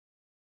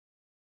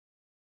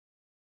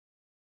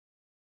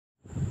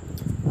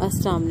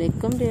Assalamu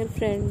alaikum dear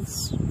friends.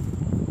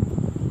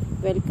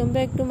 Welcome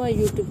back to my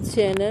YouTube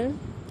channel.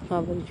 How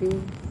are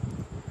you?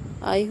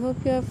 I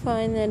hope you are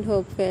fine and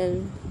hope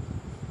well.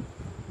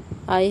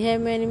 I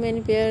have many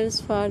prayers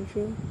for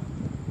you.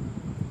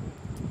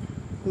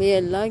 May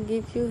Allah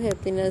give you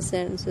happiness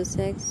and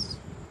success.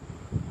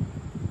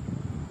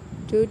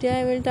 Today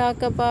I will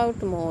talk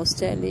about most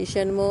stylish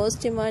and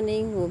most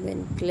demanding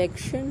women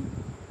collection.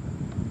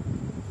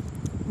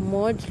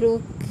 Mode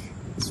look,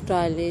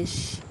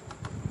 stylish.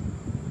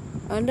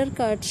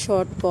 Undercut,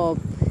 short bob,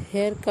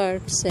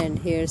 haircuts and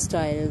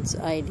hairstyles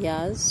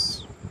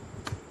ideas.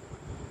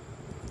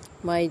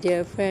 My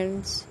dear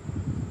friends,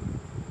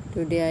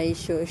 today I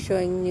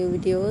showing new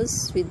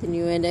videos with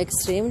new and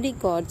extremely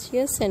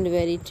gorgeous and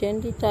very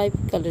trendy type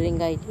coloring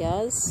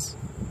ideas.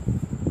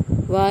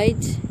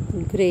 White,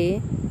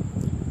 grey,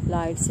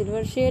 light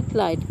silver shade,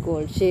 light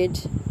gold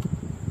shade,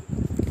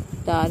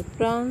 dark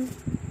brown,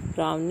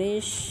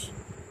 brownish,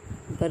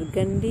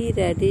 burgundy,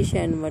 reddish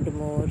and mud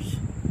more.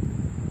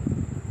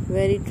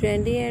 Very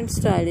trendy and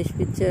stylish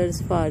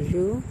pictures for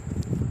you.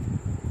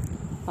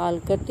 All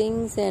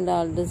cuttings and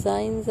all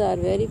designs are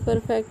very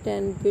perfect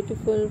and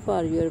beautiful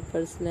for your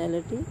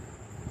personality.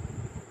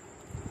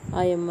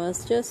 I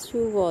must just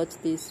you watch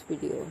this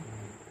video.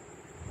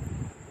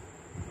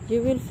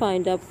 You will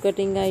find up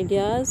cutting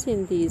ideas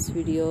in these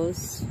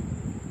videos.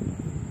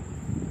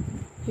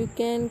 You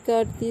can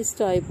cut this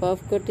type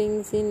of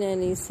cuttings in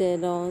any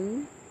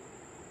salon.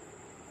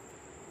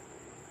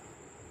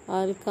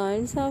 All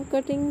kinds of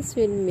cuttings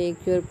will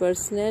make your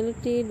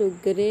personality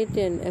look great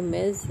and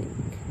amazing.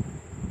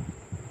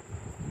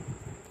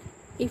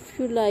 If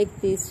you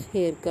like this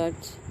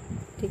haircut,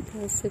 take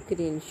a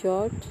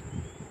screenshot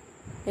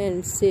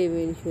and save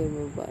in your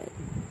mobile.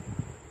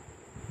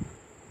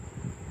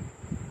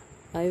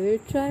 I will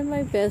try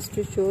my best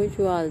to show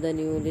you all the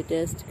new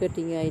latest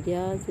cutting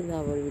ideas in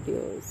our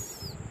videos.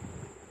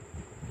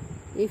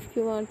 If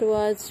you want to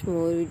watch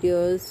more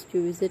videos,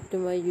 you visit to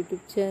my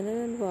YouTube channel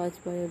and watch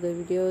my other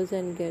videos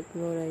and get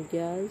more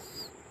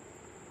ideas.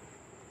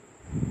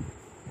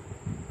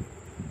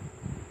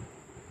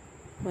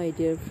 My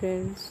dear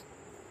friends,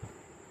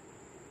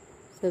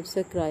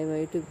 subscribe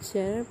my YouTube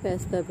channel,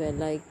 press the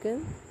bell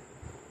icon.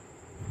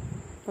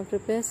 After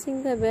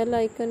pressing the bell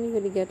icon, you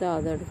will get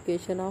all the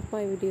notification of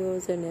my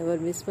videos and never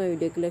miss my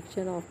video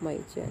collection of my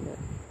channel.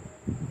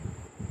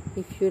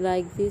 If you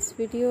like this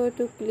video,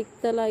 to click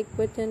the like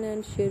button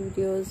and share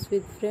videos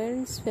with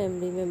friends,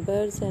 family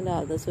members and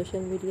other social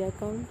media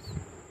accounts.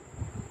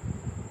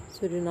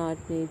 So do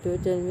not need to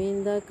tell me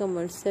in the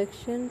comment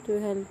section to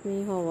help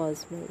me how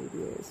was my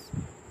videos.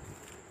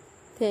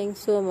 Thanks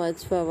so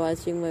much for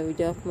watching my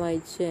video of my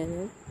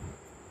channel.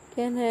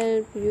 Can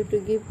help you to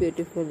give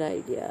beautiful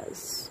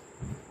ideas.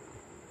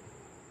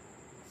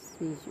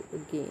 See you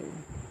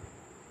again.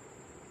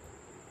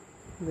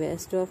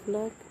 Best of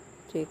luck.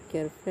 Take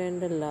care,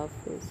 friend. Allah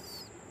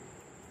Hafiz.